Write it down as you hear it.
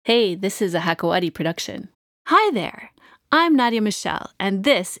Hey, this is a Hakawati production. Hi there, I'm Nadia Michelle, and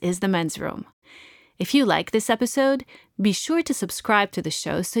this is The Men's Room. If you like this episode, be sure to subscribe to the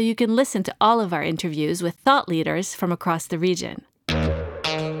show so you can listen to all of our interviews with thought leaders from across the region.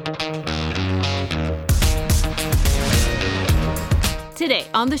 Today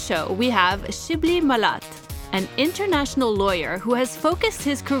on the show, we have Shibli Malat, an international lawyer who has focused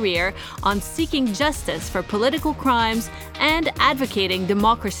his career on seeking justice for political crimes and advocating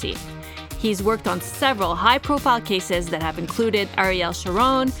democracy. He's worked on several high-profile cases that have included Ariel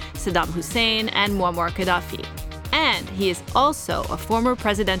Sharon, Saddam Hussein, and Muammar Gaddafi. And he is also a former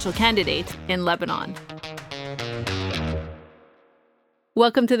presidential candidate in Lebanon.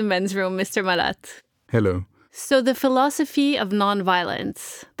 Welcome to the Men's Room, Mr. Malat. Hello. So the philosophy of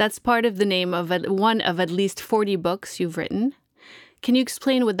nonviolence, that's part of the name of one of at least 40 books you've written. Can you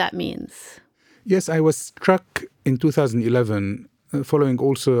explain what that means? Yes, I was struck in 2011, following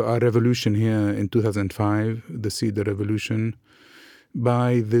also our revolution here in 2005, the Cedar Revolution,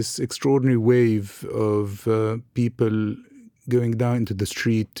 by this extraordinary wave of people going down into the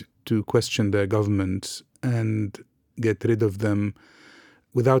street to question their government and get rid of them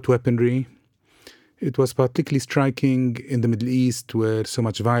without weaponry. It was particularly striking in the Middle East where so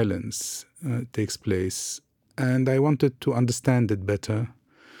much violence takes place. And I wanted to understand it better.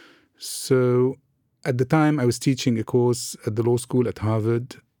 So at the time, I was teaching a course at the law school at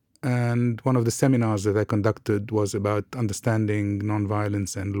Harvard. And one of the seminars that I conducted was about understanding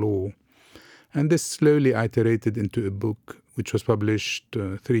nonviolence and law. And this slowly iterated into a book, which was published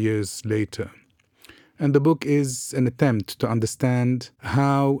 3 years later. And the book is an attempt to understand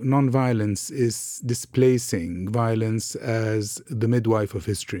how nonviolence is displacing violence as the midwife of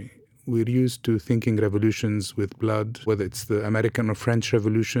history. We're used to thinking revolutions with blood, whether it's the American or French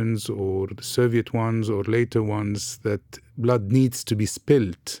revolutions or the Soviet ones or later ones, that blood needs to be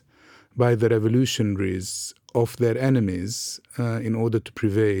spilt by the revolutionaries of their enemies in order to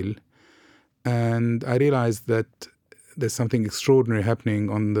prevail. And I realized that there's something extraordinary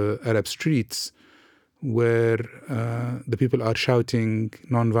happening on the Arab streets where the people are shouting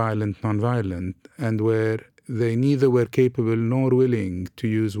nonviolent, and where they neither were capable nor willing to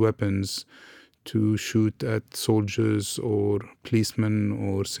use weapons to shoot at soldiers or policemen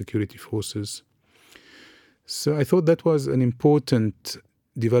or security forces. So I thought that was an important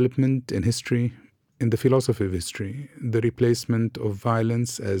development in history, in the philosophy of history, the replacement of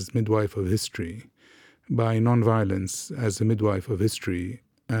violence as midwife of history by nonviolence as a midwife of history.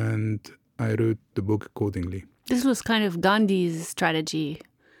 And I wrote the book accordingly. This was kind of Gandhi's strategy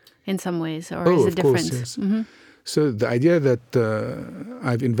in some ways, or is it different? Course, yes. Mm-hmm. So the idea that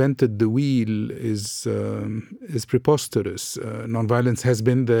I've invented the wheel is preposterous. Nonviolence has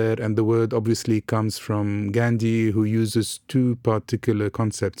been there, and the word obviously comes from Gandhi, who uses two particular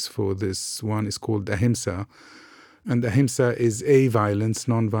concepts for this. One is called ahimsa, and ahimsa is a-violence,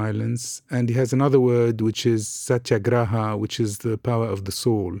 non-violence. And he has another word, which is satyagraha, which is the power of the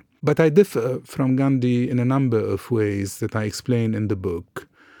soul. But I differ from Gandhi in a number of ways that I explain in the book,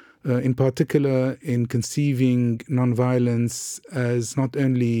 in particular in conceiving nonviolence as not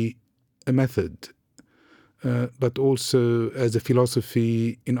only a method, but also as a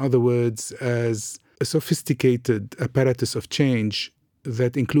philosophy, in other words, as a sophisticated apparatus of change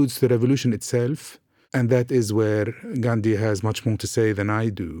that includes the revolution itself. And that is where Gandhi has much more to say than I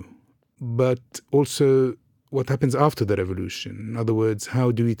do. But also what happens after the revolution. In other words,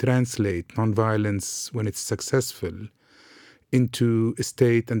 how do we translate nonviolence when it's successful into a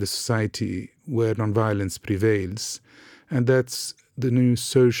state and a society where nonviolence prevails? And that's the new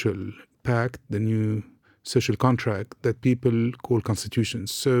social pact, the new social contract that people call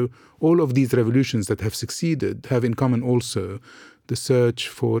constitutions. So all of these revolutions that have succeeded have in common also the search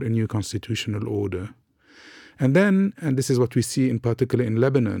for a new constitutional order. And then, and this is what we see in particular in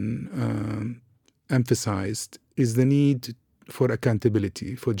Lebanon, emphasized, is the need for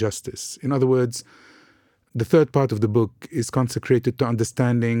accountability, for justice. In other words, the third part of the book is consecrated to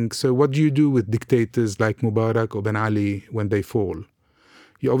understanding, so what do you do with dictators like Mubarak or Ben Ali when they fall?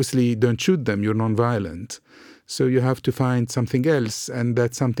 You obviously don't shoot them, you're nonviolent. So you have to find something else, and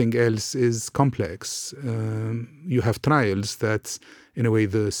that something else is complex. You have trials, that's in a way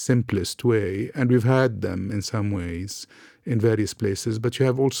the simplest way, and we've had them in some ways in various places, but you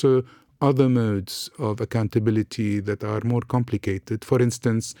have also other modes of accountability that are more complicated. For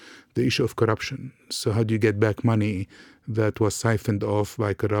instance, the issue of corruption. So how do you get back money that was siphoned off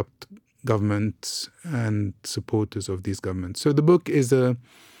by corrupt governments and supporters of these governments? So the book is a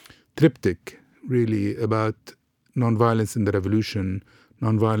triptych, really, about nonviolence in the revolution,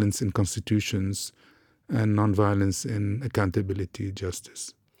 nonviolence in constitutions, and nonviolence in accountability,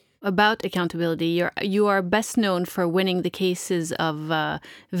 justice. About accountability, you are best known for winning the cases of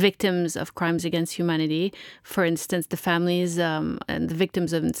victims of crimes against humanity. For instance, the families and the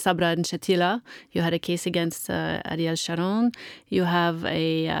victims of Sabra and Shatila. You had a case against Ariel Sharon. You have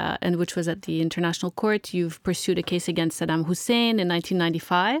and which was at the International Court. You've pursued a case against Saddam Hussein in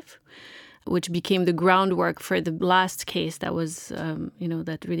 1995. Which became the groundwork for the last case that was,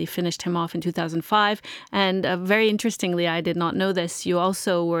 that really finished him off in 2005. And very interestingly, I did not know this, you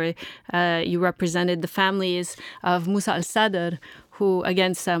also you represented the families of Musa al-Sadr, who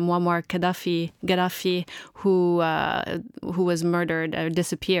against Muammar Gaddafi, who was murdered or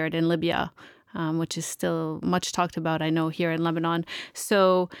disappeared in Libya, which is still much talked about, I know, here in Lebanon.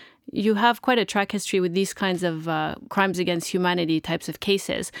 So you have quite a track history with these kinds of crimes against humanity types of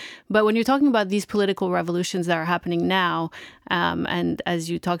cases. But when you're talking about these political revolutions that are happening now, and as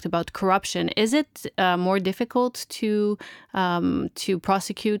you talked about corruption, is it more difficult to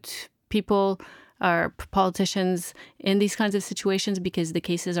prosecute people or politicians in these kinds of situations because the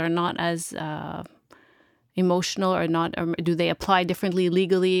cases are not as emotional or not? Or do they apply differently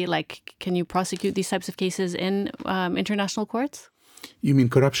legally? Like, can you prosecute these types of cases in international courts? You mean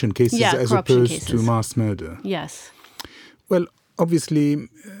corruption cases as opposed to mass murder? Yes. Well, obviously,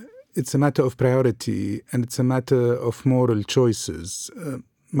 it's a matter of priority and it's a matter of moral choices.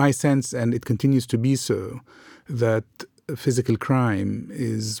 My sense, and it continues to be so, that physical crime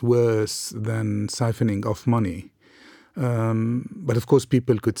is worse than siphoning off money. But of course,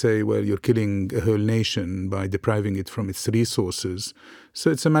 people could say, well, you're killing a whole nation by depriving it from its resources.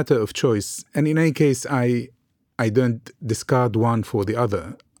 So it's a matter of choice. And in any case, I don't discard one for the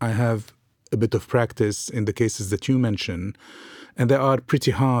other. I have a bit of practice in the cases that you mention, and they are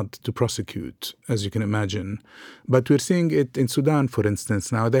pretty hard to prosecute, as you can imagine. But we're seeing it in Sudan, for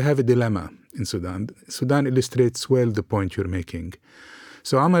instance, now. They have a dilemma in Sudan. Sudan illustrates well the point you're making.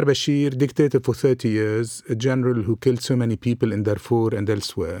 So Omar Bashir, dictator for 30 years, a general who killed so many people in Darfur and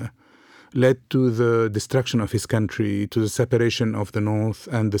elsewhere, led to the destruction of his country, to the separation of the North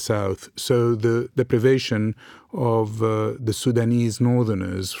and the South. So the deprivation of the Sudanese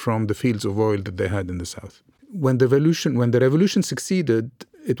northerners from the fields of oil that they had in the South. When the revolution succeeded,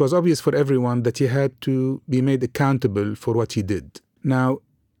 it was obvious for everyone that he had to be made accountable for what he did. Now,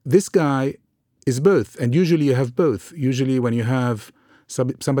 this guy is both, and usually you have both. Usually when you have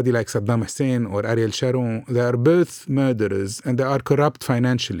somebody like Saddam Hussein or Ariel Sharon, they are both murderers and they are corrupt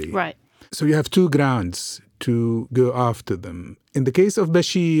financially. Right. So you have two grounds to go after them. In the case of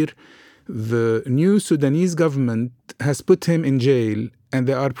Bashir, the new Sudanese government has put him in jail and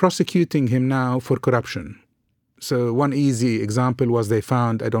they are prosecuting him now for corruption. So one easy example was they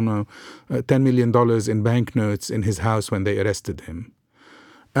found, $10 million in banknotes in his house when they arrested him.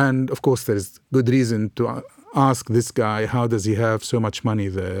 And of course, there's good reason to ask this guy, how does he have so much money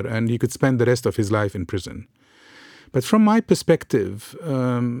there? And he could spend the rest of his life in prison. But from my perspective,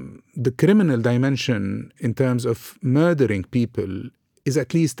 the criminal dimension in terms of murdering people is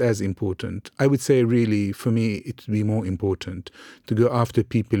at least as important. I would say really, for me, it would be more important to go after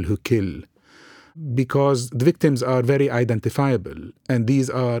people who kill, because the victims are very identifiable. And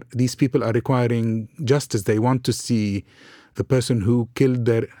these people are requiring justice. They want to see the person who killed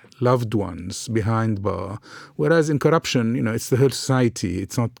their loved ones behind bar. Whereas in corruption, it's the whole society.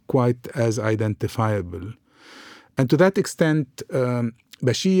 It's not quite as identifiable. And to that extent,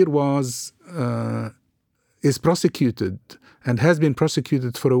 Bashir is prosecuted and has been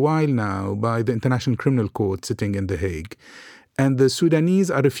prosecuted for a while now by the International Criminal Court sitting in The Hague. And the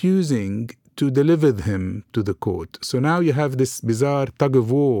Sudanese are refusing to deliver him to the court. So now you have this bizarre tug of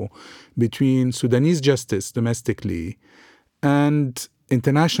war between Sudanese justice domestically and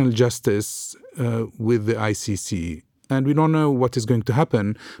international justice with the ICC. And we don't know what is going to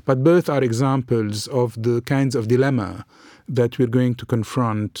happen, but both are examples of the kinds of dilemma that we're going to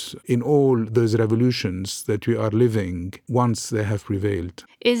confront in all those revolutions that we are living once they have prevailed.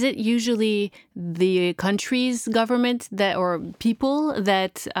 Is it usually the country's government or people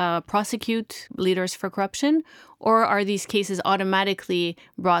that prosecute leaders for corruption, or are these cases automatically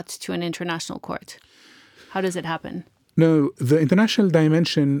brought to an international court? How does it happen? No, the international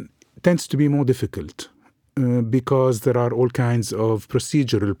dimension tends to be more difficult. Because there are all kinds of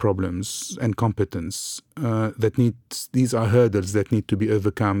procedural problems and competence these are hurdles that need to be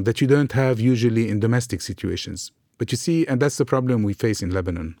overcome that you don't have usually in domestic situations. But you see, and that's the problem we face in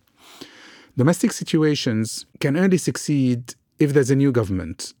Lebanon. Domestic situations can only succeed if there's a new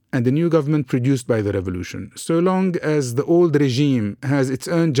government, and the new government produced by the revolution. So long as the old regime has its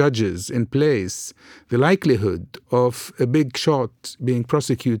own judges in place, the likelihood of a big shot being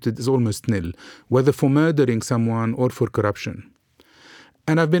prosecuted is almost nil, whether for murdering someone or for corruption.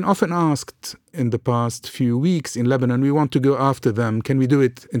 And I've been often asked in the past few weeks in Lebanon, we want to go after them. Can we do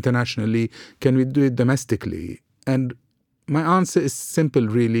it internationally? Can we do it domestically? And my answer is simple,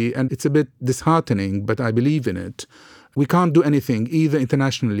 really, and it's a bit disheartening, but I believe in it. We can't do anything, either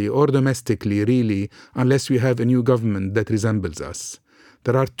internationally or domestically, really, unless we have a new government that resembles us.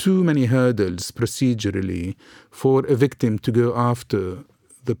 There are too many hurdles procedurally for a victim to go after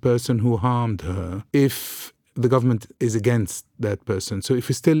the person who harmed her if the government is against that person. So if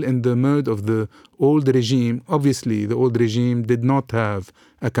we're still in the mode of the old regime, obviously the old regime did not have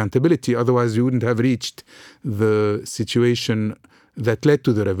accountability, otherwise we wouldn't have reached the situation that led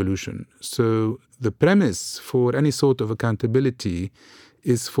to the revolution. So the premise for any sort of accountability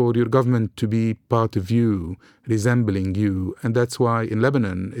is for your government to be part of you, resembling you. And that's why in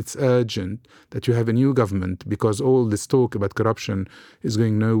Lebanon it's urgent that you have a new government, because all this talk about corruption is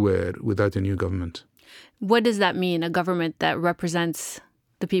going nowhere without a new government. What does that mean, a government that represents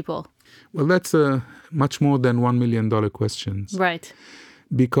the people? Well, that's a much more than $1 million question. Right.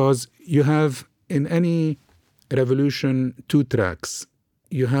 Because you have in any revolution two tracks.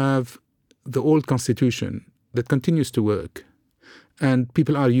 You have the old constitution that continues to work, and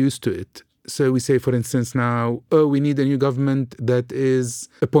people are used to it. So we say, for instance, now, we need a new government that is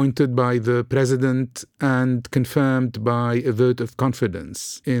appointed by the president and confirmed by a vote of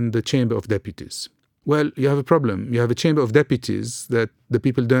confidence in the Chamber of Deputies. Well, you have a problem. You have a Chamber of Deputies that the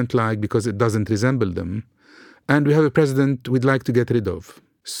people don't like because it doesn't resemble them. And we have a president we'd like to get rid of.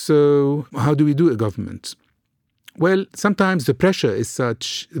 So how do we do a government? Well, sometimes the pressure is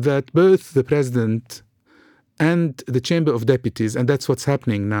such that both the president and the Chamber of Deputies, and that's what's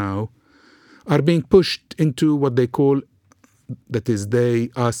happening now, are being pushed into what they call, that is they,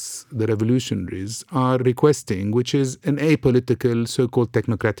 us, the revolutionaries, are requesting, which is an apolitical, so-called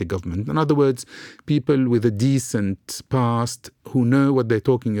technocratic government. In other words, people with a decent past who know what they're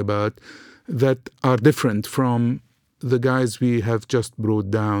talking about, that are different from the guys we have just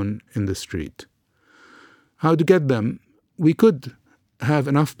brought down in the street. How to get them? We could have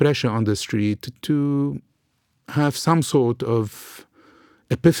enough pressure on the street to have some sort of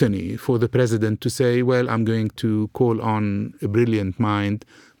epiphany for the president to say, well, I'm going to call on a brilliant mind,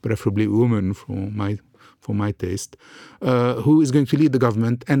 preferably a woman for my taste, who is going to lead the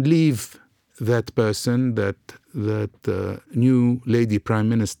government and leave that person, that new lady prime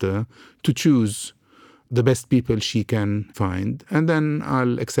minister, to choose the best people she can find. And then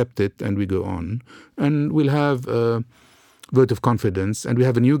I'll accept it and we go on. And we'll have a vote of confidence, and we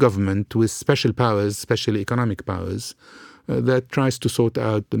have a new government with special powers, especially economic powers, that tries to sort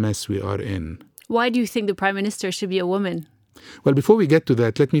out the mess we are in. Why do you think the prime minister should be a woman? Well, before we get to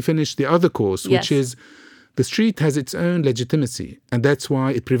that, let me finish the other course, Yes. which is the street has its own legitimacy. And that's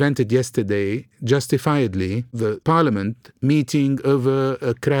why it prevented yesterday, justifiably, the parliament meeting over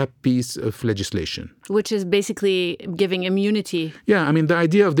a crap piece of legislation. Which is basically giving immunity. Yeah, I mean, the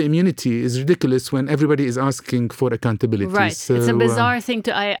idea of the immunity is ridiculous when everybody is asking for accountability. Right. So, it's a bizarre thing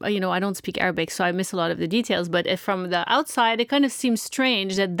to, I don't speak Arabic, so I miss a lot of the details. But if from the outside, it kind of seems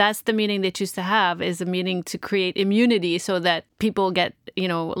strange that that's the meaning they choose to have, is a meaning to create immunity so that people get,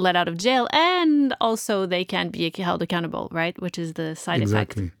 let out of jail, and also they can be held accountable, right? Which is the side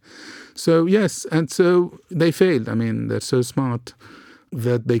effect. Exactly. So, yes, and so they failed. I mean, they're so smart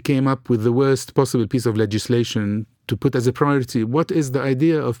that they came up with the worst possible piece of legislation to put as a priority. What is the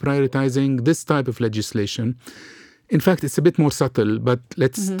idea of prioritizing this type of legislation? In fact, it's a bit more subtle, but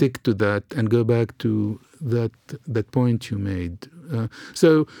let's stick to that and go back to that point you made.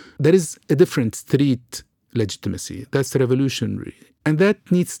 So there is a different street legitimacy. That's revolutionary. And that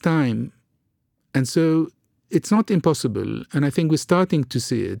needs time. And so it's not impossible, and I think we're starting to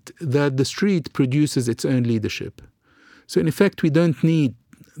see it, that the street produces its own leadership. So in effect, we don't need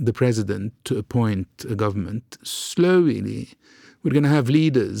the president to appoint a government. Slowly, we're going to have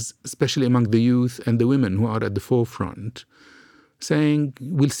leaders, especially among the youth and the women who are at the forefront, saying,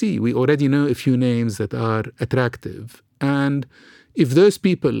 we'll see, we already know a few names that are attractive. And if those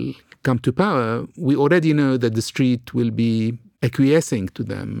people come to power, we already know that the street will be acquiescing to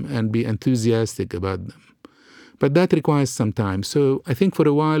them and be enthusiastic about them. But that requires some time. So I think for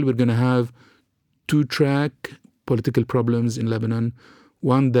a while we're going to have two-track political problems in Lebanon.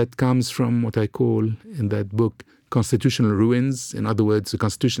 One that comes from what I call in that book constitutional ruins. In other words, the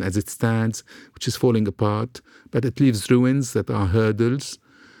constitution as it stands, which is falling apart, but it leaves ruins that are hurdles.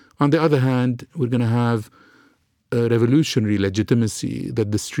 On the other hand, we're going to have a revolutionary legitimacy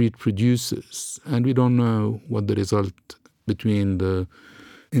that the street produces. And we don't know what the result between the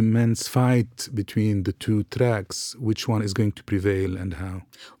immense fight between the two tracks, which one is going to prevail and how.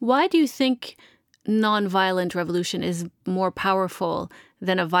 Why do you think non-violent revolution is more powerful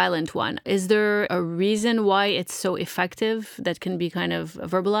than a violent one. Is there a reason why it's so effective that can be kind of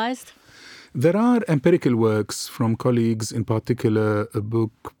verbalized? There are empirical works from colleagues, in particular a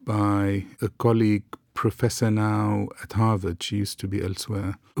book by a colleague, professor now at Harvard, she used to be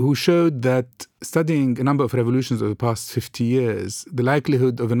elsewhere, who showed that studying a number of revolutions over the past 50 years, the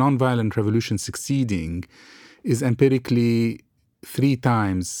likelihood of a non-violent revolution succeeding is empirically 3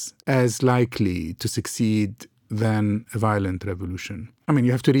 times as likely to succeed than a violent revolution. I mean,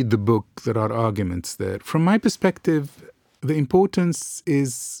 you have to read the book. There are arguments there. From my perspective, the importance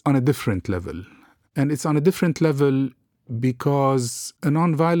is on a different level. And it's on a different level because a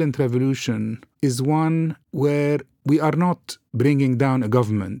non-violent revolution is one where we are not bringing down a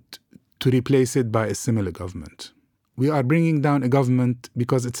government to replace it by a similar government. We are bringing down a government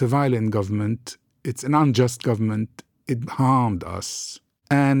because it's a violent government. It's an unjust government. It harmed us.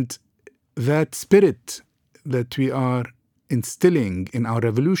 And that spirit that we are instilling in our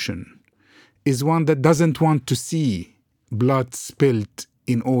revolution is one that doesn't want to see blood spilled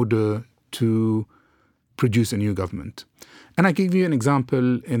in order to produce a new government. And I give you an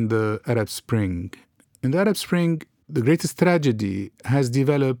example in the Arab Spring. In the Arab Spring, the greatest tragedy has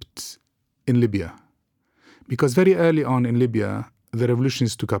developed in Libya. Because very early on in Libya, the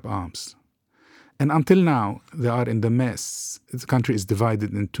revolutionists took up arms. And until now, they are in the mess. The country is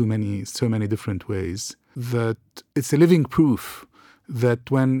divided in so many different ways that it's a living proof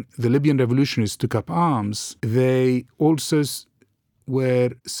that when the Libyan revolutionaries took up arms, they also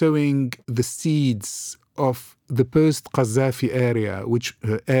were sowing the seeds of the post-Qaddafi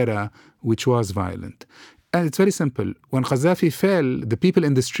era, which was violent. And it's very simple. When Qaddafi fell, the people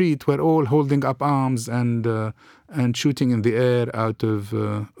in the street were all holding up arms and shooting in the air out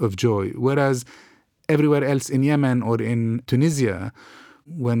of joy. Whereas everywhere else in Yemen or in Tunisia,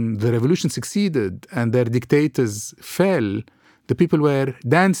 when the revolution succeeded and their dictators fell, the people were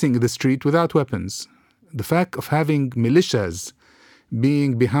dancing in the street without weapons. The fact of having militias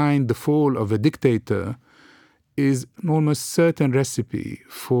being behind the fall of a dictator is an almost certain recipe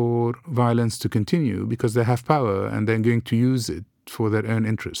for violence to continue because they have power and they're going to use it for their own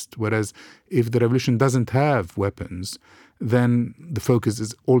interest. Whereas if the revolution doesn't have weapons, then the focus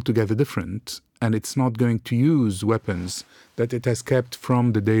is altogether different, and it's not going to use weapons that it has kept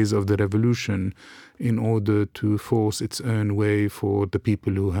from the days of the revolution in order to force its own way for the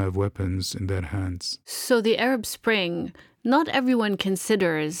people who have weapons in their hands. So the Arab Spring, not everyone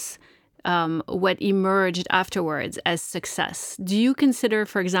considers what emerged afterwards as success. Do you consider,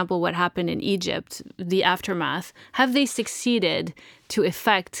 for example, what happened in Egypt, the aftermath? Have they succeeded to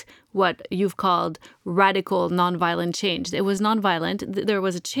effect what you've called radical nonviolent change? It was nonviolent, there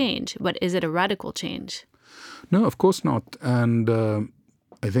was a change, but is it a radical change? No, of course not. And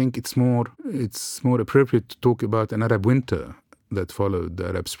I think it's more appropriate to talk about an Arab winter that followed the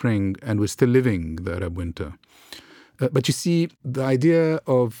Arab Spring, and we're still living the Arab winter. But you see, the idea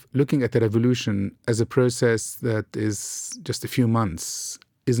of looking at a revolution as a process that is just a few months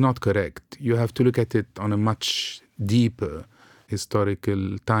is not correct. You have to look at it on a much deeper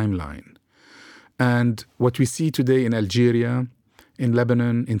historical timeline. And what we see today in Algeria, in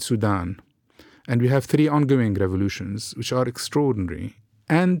Lebanon, in Sudan, and we have 3 ongoing revolutions, which are extraordinary.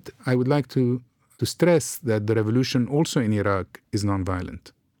 And I would like to stress that the revolution also in Iraq is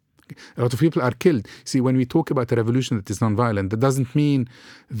nonviolent. A lot of people are killed. See, when we talk about a revolution that is nonviolent, that doesn't mean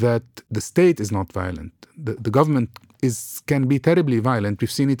that the state is not violent. The government can be terribly violent. We've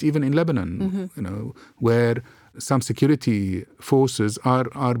seen it even in Lebanon, where some security forces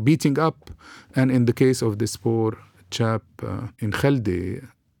are beating up, and in the case of this poor chap in Khaldi,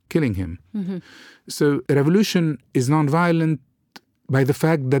 killing him. Mm-hmm. So a revolution is nonviolent by the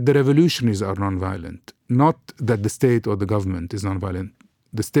fact that the revolutionaries are nonviolent, not that the state or the government is nonviolent.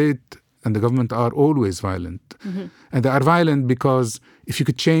 The state and the government are always violent. Mm-hmm. And they are violent because if you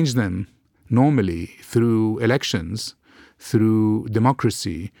could change them normally through elections, through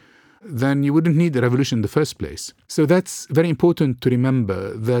democracy, then you wouldn't need a revolution in the first place. So that's very important to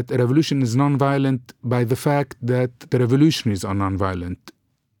remember, that a revolution is nonviolent by the fact that the revolutionaries are nonviolent.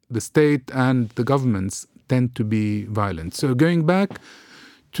 The state and the governments tend to be violent. So going back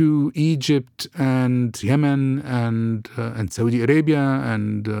to Egypt and Yemen and Saudi Arabia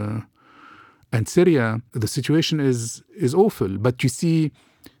and Syria, the situation is awful. But you see,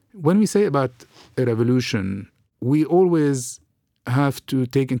 when we say about a revolution, we always have to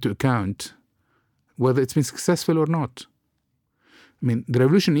take into account whether it's been successful or not. I mean, the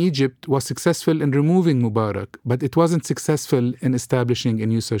revolution in Egypt was successful in removing Mubarak, but it wasn't successful in establishing a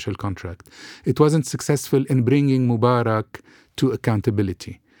new social contract. It wasn't successful in bringing Mubarak to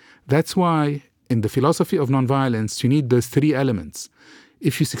accountability. That's why in the philosophy of nonviolence, you need those three elements.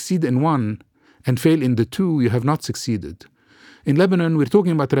 If you succeed in one and fail in the two, you have not succeeded. In Lebanon, we're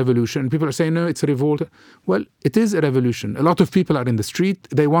talking about revolution. People are saying, no, it's a revolt. Well, it is a revolution. A lot of people are in the street.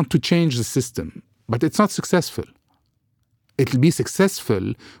 They want to change the system, but it's not successful. It'll be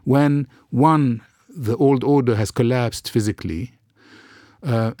successful when, one, the old order has collapsed physically,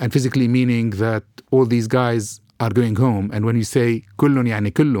 and physically meaning that all these guys are going home. And when you say kullun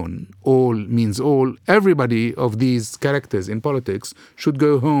yani kullun, all means all, everybody of these characters in politics should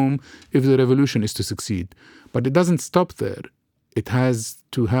go home if the revolution is to succeed. But it doesn't stop there. It has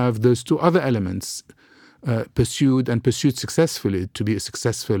to have those two other elements pursued successfully to be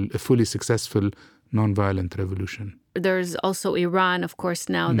a fully successful non-violent revolution. There's also Iran, of course,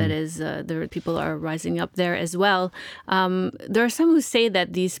 now that is, there people are rising up there as well. There are some who say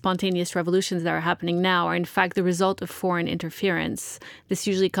that these spontaneous revolutions that are happening now are in fact the result of foreign interference. This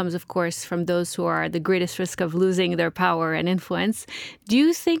usually comes, of course, from those who are at the greatest risk of losing their power and influence. Do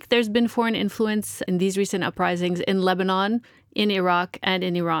you think there's been foreign influence in these recent uprisings in Lebanon, in Iraq, and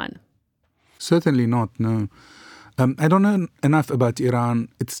in Iran? Certainly not, no. I don't know enough about Iran.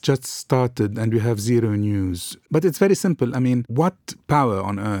 It's just started and we have zero news. But it's very simple. I mean, what power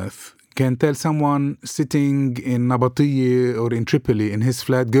on earth can tell someone sitting in Nabatieh or in Tripoli in his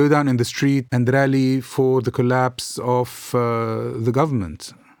flat, go down in the street and rally for the collapse of the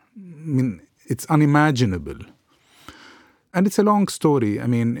government? I mean, it's unimaginable. And it's a long story. I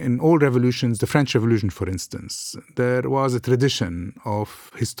mean, in all revolutions, the French Revolution, for instance, there was a tradition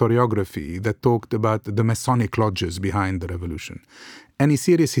of historiography that talked about the Masonic lodges behind the revolution. Any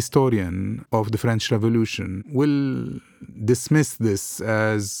serious historian of the French Revolution will dismiss this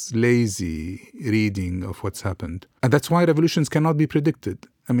as lazy reading of what's happened. And that's why revolutions cannot be predicted.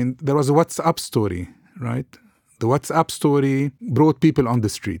 I mean, there was a WhatsApp story, right? The WhatsApp story brought people on the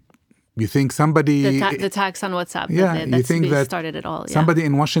street. You think somebody... The tax on WhatsApp. Yeah, you think that started it all. Yeah. Somebody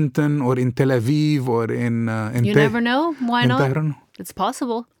in Washington or in Tel Aviv or in you never know. Why not? Tehran, it's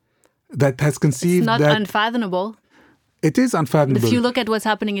possible. That has conceived that... It's not unfathomable. It is unfathomable. If you look at what's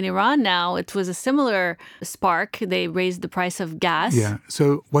happening in Iran now, it was a similar spark. They raised the price of gas. Yeah.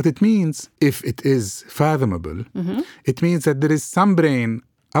 So what it means, if it is fathomable, it means that there is some brain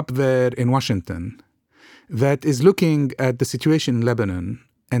up there in Washington that is looking at the situation in Lebanon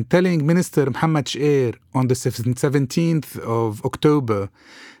and telling Minister Mohammed Shaqeir on the 17th of October,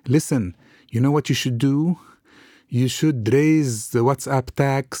 listen, you know what you should do? You should raise the WhatsApp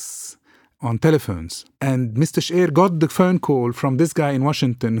tax on telephones. And Mr. Shaqeir got the phone call from this guy in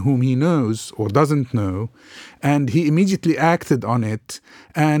Washington whom he knows or doesn't know, and he immediately acted on it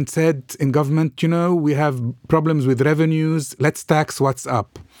and said in government, you know, we have problems with revenues, let's tax WhatsApp.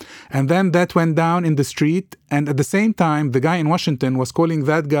 And then that went down in the street, and at the same time, the guy in Washington was calling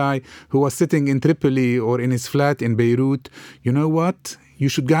that guy who was sitting in Tripoli or in his flat in Beirut, you know what, you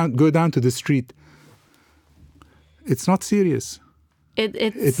should go down to the street. It's not serious.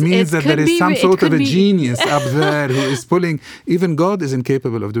 It means that there is some sort of a genius up there who is pulling. Even God is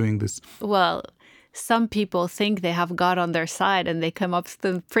incapable of doing this. Well, some people think they have God on their side and they come up with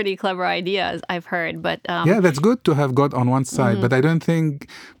some pretty clever ideas, I've heard. But yeah, that's good to have God on one side. But I don't think,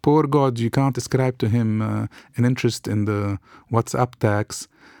 poor God, you can't ascribe to him an interest in the WhatsApp tax.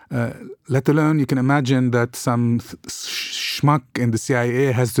 Let alone you can imagine that some schmuck in the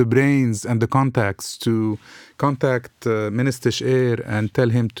CIA has the brains and the contacts to contact Minister Shaqeir and tell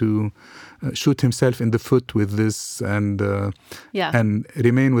him to shoot himself in the foot with this and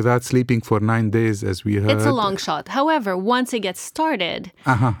remain without sleeping for 9 days, as we heard. It's a long shot. However, once it gets started,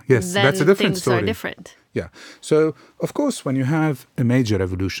 yes, then that's a different things story. are different. Yeah. So, of course, when you have a major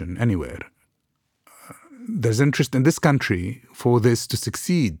revolution anywhere, there's interest in this country for this to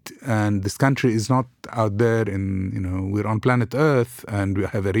succeed. And this country is not out there in, we're on planet Earth and we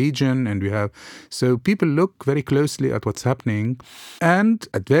have a region and we have... So people look very closely at what's happening. And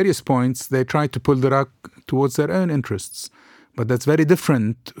at various points, they try to pull the rug towards their own interests. But that's very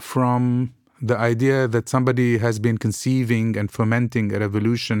different from the idea that somebody has been conceiving and fomenting a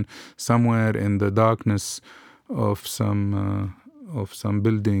revolution somewhere in the darkness of some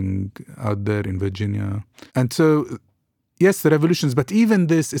building out there in Virginia. And so, yes, the revolutions, but even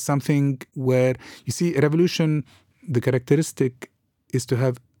this is something where, you see, a revolution, the characteristic is to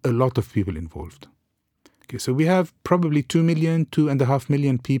have a lot of people involved. Okay, so we have probably 2.5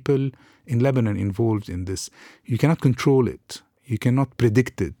 million people in Lebanon involved in this. You cannot control it. You cannot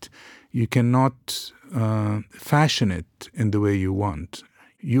predict it. You cannot fashion it in the way you want.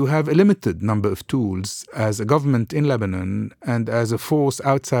 You have a limited number of tools as a government in Lebanon and as a force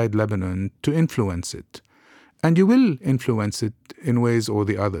outside Lebanon to influence it. And you will influence it in ways or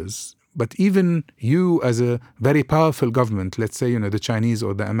the others. But even you as a very powerful government, let's say, the Chinese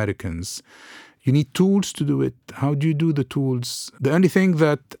or the Americans, you need tools to do it. How do you do the tools? The only thing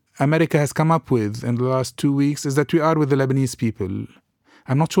that America has come up with in the last 2 weeks is that we are with the Lebanese people.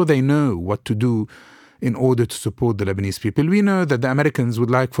 I'm not sure they know what to do in order to support the Lebanese people. We know that the Americans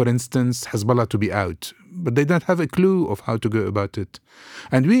would like, for instance, Hezbollah to be out, but they don't have a clue of how to go about it.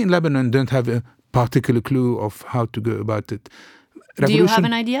 And we in Lebanon don't have a particular clue of how to go about it. Do you have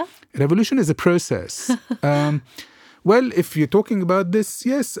an idea? Revolution is a process. Well, if you're talking about this,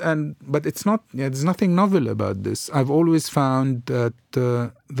 yes, but it's not. There's nothing novel about this. I've always found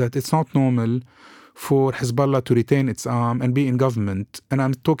that it's not normal for Hezbollah to retain its arm and be in government. And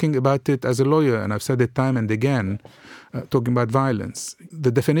I'm talking about it as a lawyer, and I've said it time and again, talking about violence.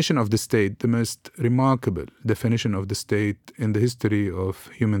 The definition of the state, the most remarkable definition of the state in the history of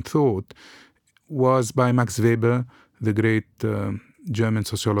human thought, was by Max Weber, the great German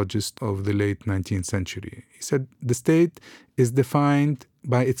sociologist of the late 19th century. He said the state is defined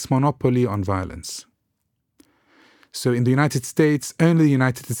by its monopoly on violence. So in the United States, only the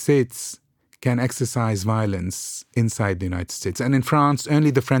United States can exercise violence inside the United States. And in France,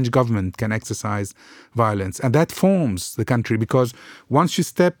 only the French government can exercise violence. And that forms the country, because once you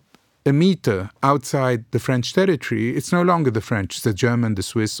step a meter outside the French territory, it's no longer the French, it's the German, the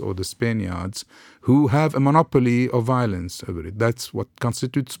Swiss, or the Spaniards who have a monopoly of violence over it. That's what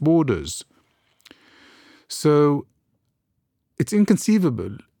constitutes borders. So it's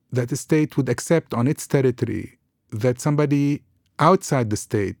inconceivable that a state would accept on its territory that somebody outside the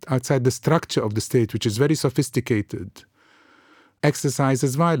state, outside the structure of the state, which is very sophisticated,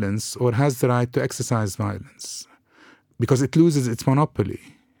 exercises violence or has the right to exercise violence, because it loses its monopoly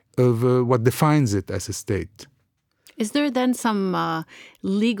of what defines it as a state. Is there then some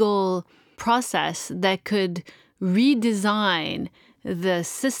legal process that could redesign the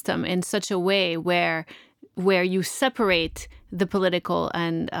system in such a way where you separate the political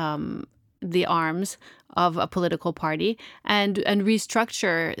and the arms of a political party and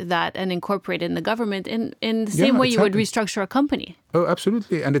restructure that and incorporate it in the government in the same way you would restructure a company? Oh,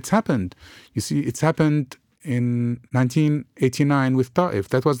 absolutely. And it's happened. You see, it's happened in 1989 with Ta'if.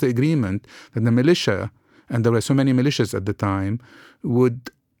 That was the agreement that the militia, and there were so many militias at the time,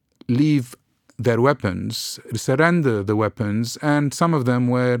 would leave their weapons, surrender the weapons, and some of them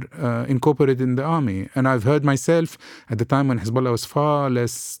were incorporated in the army. And I've heard myself, at the time when Hezbollah was far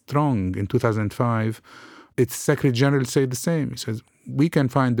less strong, in 2005, its Secretary General said the same. He says, we can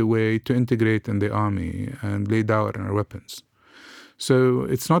find a way to integrate in the army and lay down our weapons. So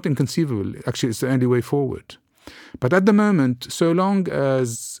it's not inconceivable. Actually, it's the only way forward. But at the moment, so long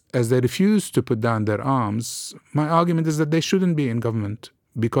as they refuse to put down their arms, my argument is that they shouldn't be in government,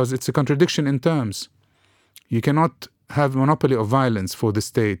 because it's a contradiction in terms. You cannot have a monopoly of violence for the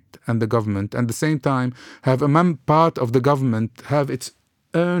state and the government, and at the same time have a part of the government have its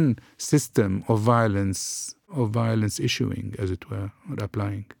own system of violence issuing, as it were, or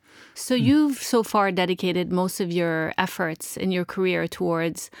applying. So you've so far dedicated most of your efforts in your career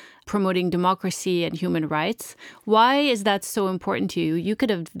towards promoting democracy and human rights. Why is that so important to you? You could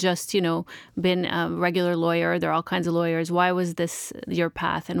have just, been a regular lawyer. There are all kinds of lawyers. Why was this your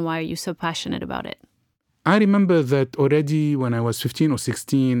path, and why are you so passionate about it? I remember that already when I was 15 or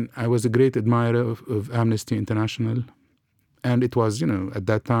 16, I was a great admirer of Amnesty International. And it was, at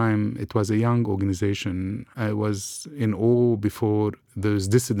that time, it was a young organization. I was in awe before those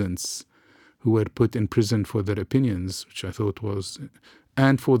dissidents who were put in prison for their opinions, which I thought was,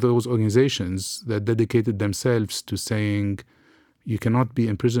 and for those organizations that dedicated themselves to saying, you cannot be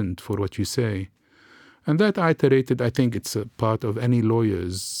imprisoned for what you say. And that I iterated. I think it's a part of any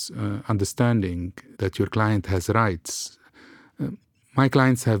lawyer's understanding that your client has rights. My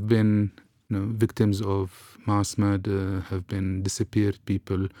clients have been victims of mass murder, have been disappeared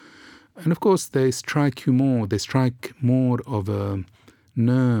people. And of course, they strike you more. They strike more of a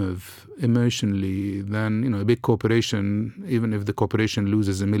nerve emotionally than, a big corporation. Even if the corporation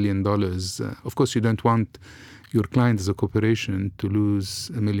loses $1 million, of course, you don't want your client as a corporation to lose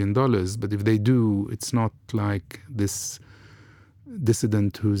 $1 million. But if they do, it's not like this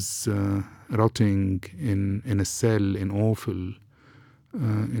dissident who's rotting in a cell in awful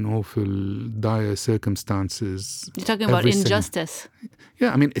dire circumstances. You're talking about injustice.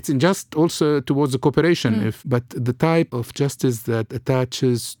 Yeah, I mean, it's unjust also towards the corporation, but the type of justice that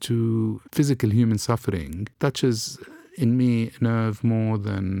attaches to physical human suffering touches in me a nerve more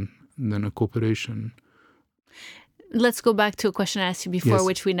than a corporation. Let's go back to a question I asked you before, Yes.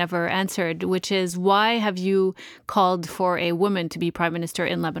 which we never answered, which is, why have you called for a woman to be prime minister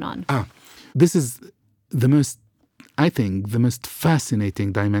in Lebanon? This is the most I think, the most fascinating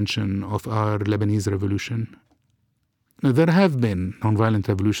dimension of our Lebanese revolution. Now, there have been nonviolent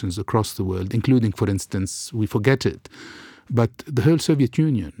revolutions across the world, including, for instance, we forget it, but the whole Soviet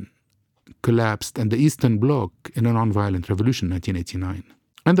Union collapsed and the Eastern Bloc in a nonviolent revolution in 1989.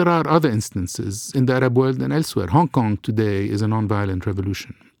 And there are other instances in the Arab world and elsewhere. Hong Kong today is a nonviolent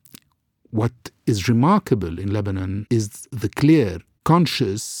revolution. What is remarkable in Lebanon is the clear,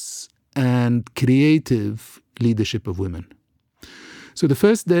 conscious, and creative leadership of women. So the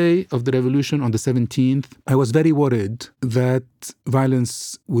first day of the revolution, on the 17th, I was very worried that violence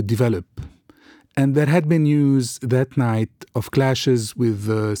would develop. And there had been news that night of clashes with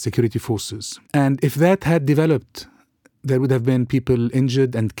the security forces. And if that had developed, there would have been people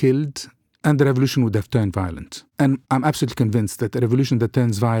injured and killed, and the revolution would have turned violent. And I'm absolutely convinced that a revolution that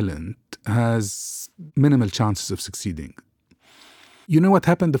turns violent has minimal chances of succeeding. You know what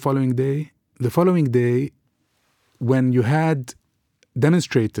happened the following day? The following day, when you had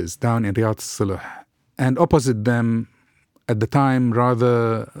demonstrators down in Riyadh Salah, and opposite them, at the time, rather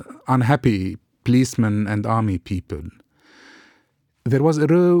unhappy policemen and army people, there was a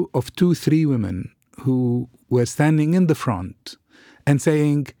row of 2-3 women who were standing in the front and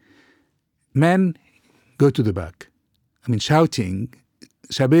saying, "Men, go to the back." I mean, shouting,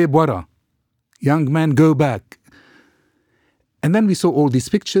 "Shabab wara," young men, go back. And then we saw all these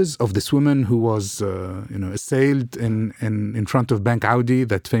pictures of this woman who was, assailed in front of Bank Audi,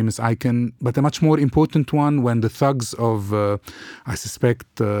 that famous icon. But a much more important one, when the thugs of, I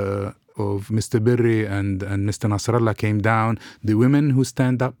suspect, of Mr. Birri and Mr. Nasrallah came down, the women who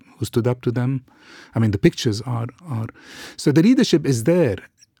stood up to them. I mean, the pictures are. So the leadership is there.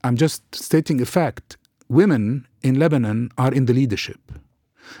 I'm just stating a fact. Women in Lebanon are in the leadership.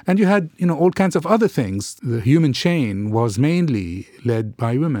 And you had, all kinds of other things. The human chain was mainly led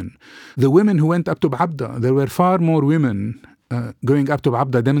by women. The women who went up to Ba'abda, there were far more women going up to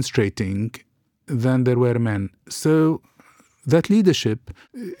Ba'abda demonstrating than there were men. So that leadership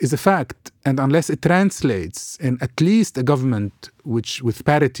is a fact. And unless it translates in at least a government which, with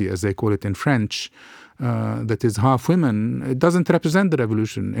parity, as they call it in French, that is half women, it doesn't represent the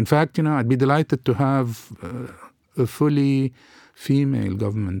revolution. In fact, I'd be delighted to have a fully female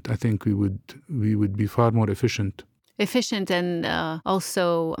government. I think we would be far more efficient. And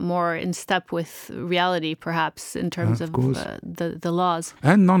also more in step with reality, perhaps, in terms of the laws.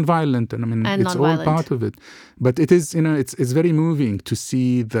 And non-violent. And it's all part of it. But it is, it's very moving to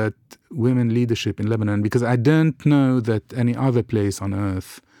see that women leadership in Lebanon, because I don't know that any other place on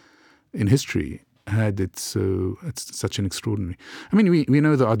earth in history had it so. It's such an extraordinary. I mean, we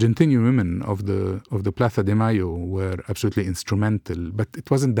know the Argentinian women of the Plaza de Mayo were absolutely instrumental, but it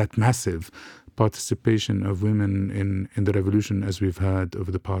wasn't that massive participation of women in the revolution as we've had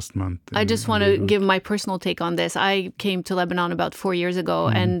over the past month. I just want to give my personal take on this. I came to Lebanon about 4 years ago,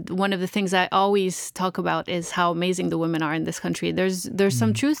 and one of the things I always talk about is how amazing the women are in this country. There's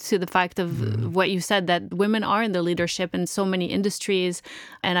some truth to the fact of what you said, that women are in the leadership in so many industries.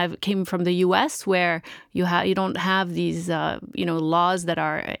 And I came from the U.S., where you don't have these laws that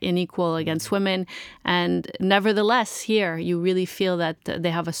are unequal against women, and nevertheless here you really feel that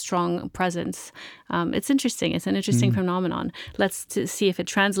they have a strong presence. It's interesting. It's an interesting phenomenon. Let's see if it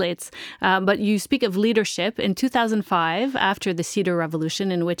translates. But you speak of leadership. In 2005, after the Cedar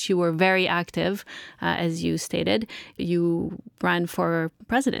Revolution, in which you were very active, as you stated, you ran for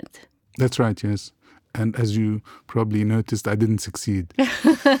president. That's right, yes. And as you probably noticed, I didn't succeed.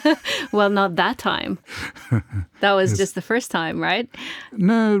 Well, not that time. That was just the first time, right?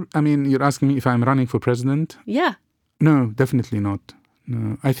 No, I mean, you're asking me if I'm running for president? Yeah. No, definitely not.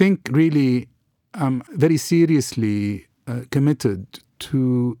 No, I think really I'm very seriously committed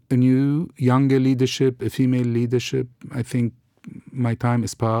to a new, younger leadership, a female leadership. I think my time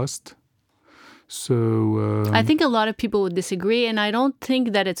is past. So I think a lot of people would disagree, and I don't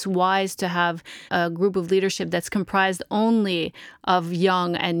think that it's wise to have a group of leadership that's comprised only of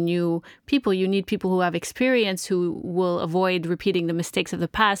young and new people. You need people who have experience, who will avoid repeating the mistakes of the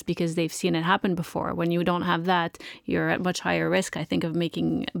past because they've seen it happen before. When you don't have that, you're at much higher risk, I think, of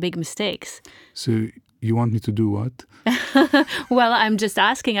making big mistakes. So you want me to do what? Well, I'm just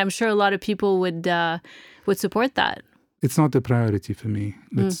asking. I'm sure a lot of people would support that. It's not a priority for me.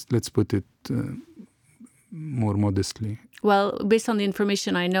 Let's put it more modestly. Well, based on the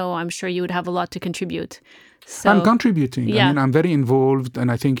information I know, I'm sure you would have a lot to contribute. So, I'm contributing. Yeah. I mean, I'm very involved,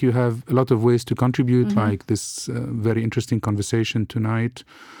 and I think you have a lot of ways to contribute, like this very interesting conversation tonight.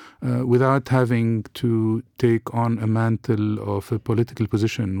 without having to take on a mantle of a political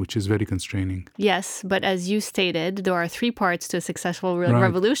position, which is very constraining. Yes, but as you stated, there are three parts to a successful Right.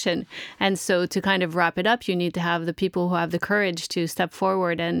 revolution. And so to kind of wrap it up, you need to have the people who have the courage to step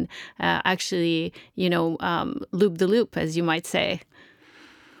forward and actually, loop the loop, as you might say.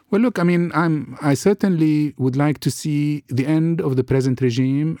 Well, look, I mean, I certainly would like to see the end of the present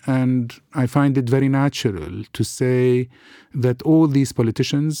regime, and I find it very natural to say that all these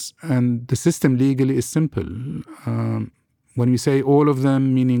politicians, and the system legally is simple. When you say all of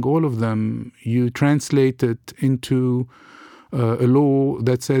them, meaning all of them, you translate it into a law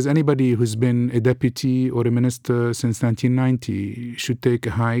that says anybody who's been a deputy or a minister since 1990 should take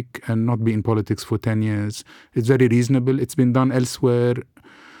a hike and not be in politics for 10 years. It's very reasonable. It's been done elsewhere.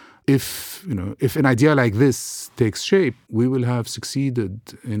 If an idea like this takes shape, we will have succeeded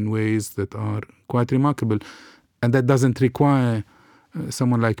in ways that are quite remarkable. And that doesn't require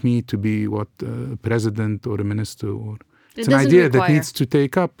someone like me to be a president or a minister. It's an idea that needs to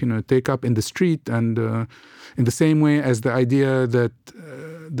take up in the street, and in the same way as the idea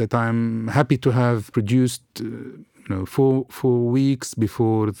that I'm happy to have produced 4 weeks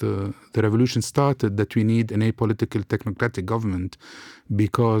before the revolution started, that we need an apolitical technocratic government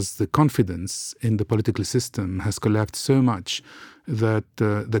because the confidence in the political system has collapsed so much that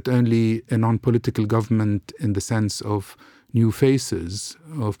only a non-political government in the sense of new faces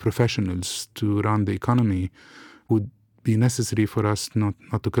of professionals to run the economy would be necessary for us not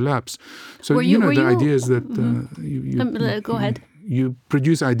to collapse. So the idea is that go ahead. You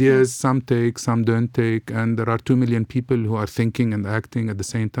produce ideas, some take, some don't take, and there are 2 million people who are thinking and acting at the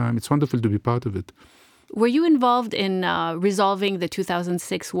same time. It's wonderful to be part of it. Were you involved in resolving the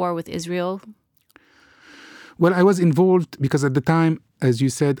 2006 war with Israel? Well, I was involved because at the time, as you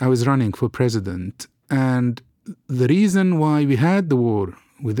said, I was running for president. And the reason why we had the war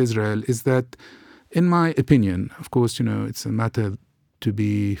with Israel is that, in my opinion, of course, it's a matter to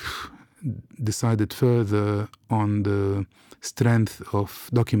be decided further on the strength of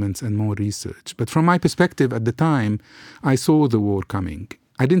documents and more research. But from my perspective at the time, I saw the war coming.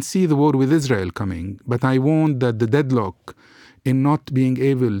 I didn't see the war with Israel coming, but I warned that the deadlock in not being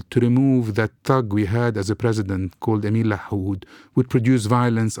able to remove that thug we had as a president called Emil Lahoud would produce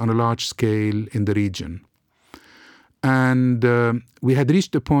violence on a large scale in the region. And we had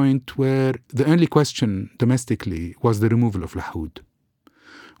reached a point where the only question domestically was the removal of Lahoud.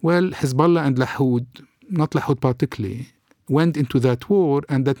 Well, Hezbollah and Lahoud, not Lahoud particularly, went into that war,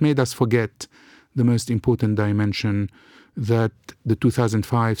 and that made us forget the most important dimension that the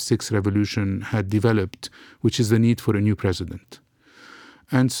 2005-06 revolution had developed, which is the need for a new president.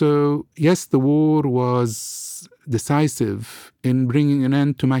 And so, yes, the war was decisive in bringing an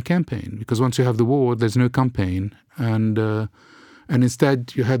end to my campaign, because once you have the war, there's no campaign, and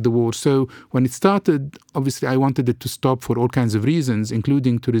instead you had the war. So when it started, obviously I wanted it to stop for all kinds of reasons,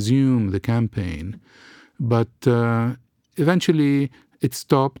 including to resume the campaign. But eventually it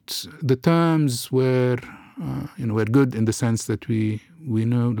stopped. The terms were good in the sense that we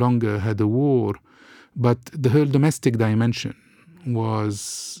no longer had a war, but the whole domestic dimension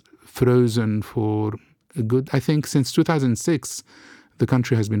was frozen for a good, I think since 2006, the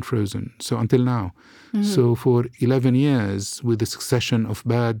country has been frozen. So until now. Mm-hmm. So for 11 years, with a succession of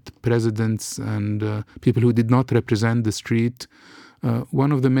bad presidents and people who did not represent the street,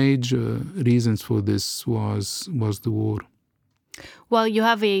 one of the major reasons for this was the war. Well, you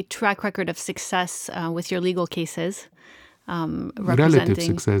have a track record of success with your legal cases. Relative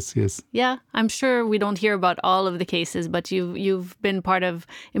success, yes. Yeah, I'm sure we don't hear about all of the cases, but you've been part of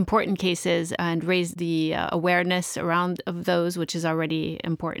important cases and raised the awareness around of those, which is already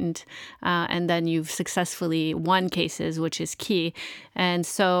important. And then you've successfully won cases, which is key. And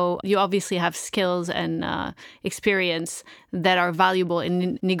so you obviously have skills and experience that are valuable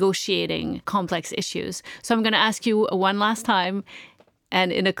in negotiating complex issues. So I'm going to ask you one last time,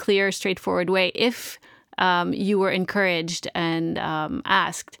 and in a clear, straightforward way, if you were encouraged and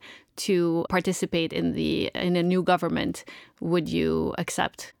asked to participate in a new government, would you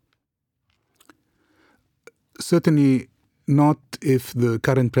accept? Certainly not if the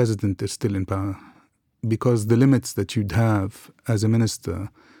current president is still in power, because the limits that you'd have as a minister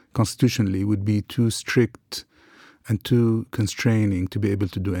constitutionally would be too strict and too constraining to be able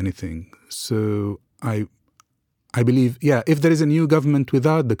to do anything. So I believe, if there is a new government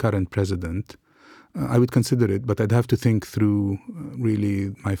without the current president, I would consider it, but I'd have to think through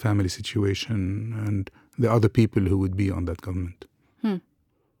really my family situation and the other people who would be on that government.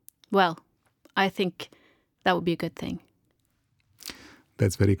 Well, I think that would be a good thing.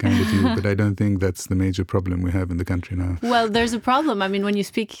 That's very kind of you, but I don't think that's the major problem we have in the country now. Well, there's a problem. I mean, when you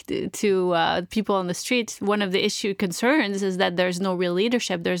speak to people on the street, one of the concerns is that there's no real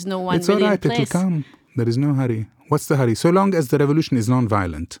leadership. There's no one really in place. It's all right. It will come. There is no hurry. What's the hurry? So long as the revolution is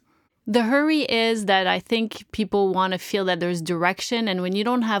non-violent. The hurry is that I think people want to feel that there's direction. And when you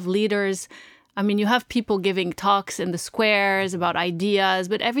don't have leaders, I mean, you have people giving talks in the squares about ideas,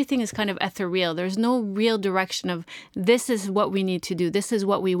 but everything is kind of ethereal. There's no real direction of this is what we need to do. This is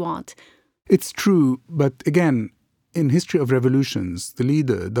what we want. It's true. But again, in history of revolutions, the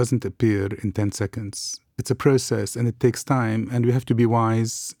leader doesn't appear in 10 seconds. It's a process and it takes time and we have to be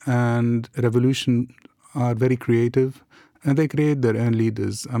wise. And revolutions are very creative and they create their own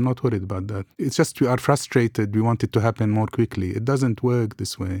leaders. I'm not worried about that. It's just we are frustrated. We want it to happen more quickly. It doesn't work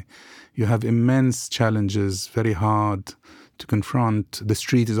this way. You have immense challenges, very hard to confront. The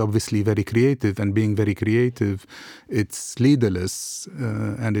street is obviously very creative, and being very creative, it's leaderless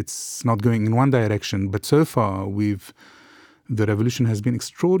and it's not going in one direction. But so far, the revolution has been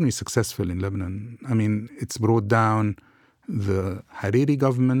extraordinarily successful in Lebanon. I mean, it's brought down the Hariri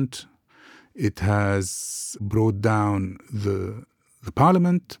government. It has brought down the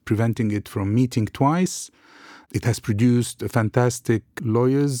parliament, preventing it from meeting twice. It has produced a fantastic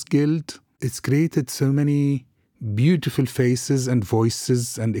lawyers' guild. It's created so many beautiful faces and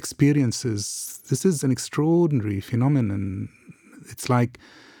voices and experiences. This is an extraordinary phenomenon. It's like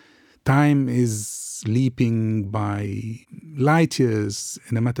time is leaping by light years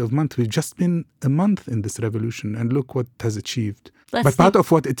in a matter of months. We've just been a month in this revolution, and look what it has achieved. But part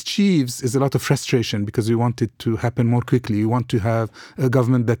of what it achieves is a lot of frustration because we want it to happen more quickly. We want to have a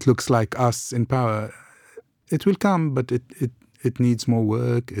government that looks like us in power. It will come, but it needs more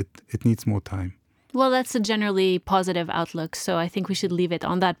work. It needs more time. Well, that's a generally positive outlook, so I think we should leave it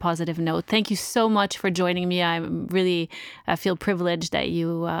on that positive note. Thank you so much for joining me. I really feel privileged that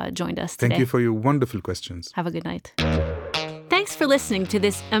you joined us today. Thank you for your wonderful questions. Have a good night. Thanks for listening to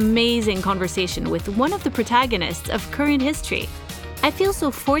this amazing conversation with one of the protagonists of current history. I feel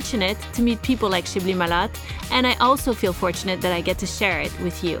so fortunate to meet people like Shibli Malat, and I also feel fortunate that I get to share it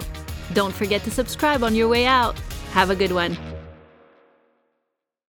with you. Don't forget to subscribe on your way out. Have a good one.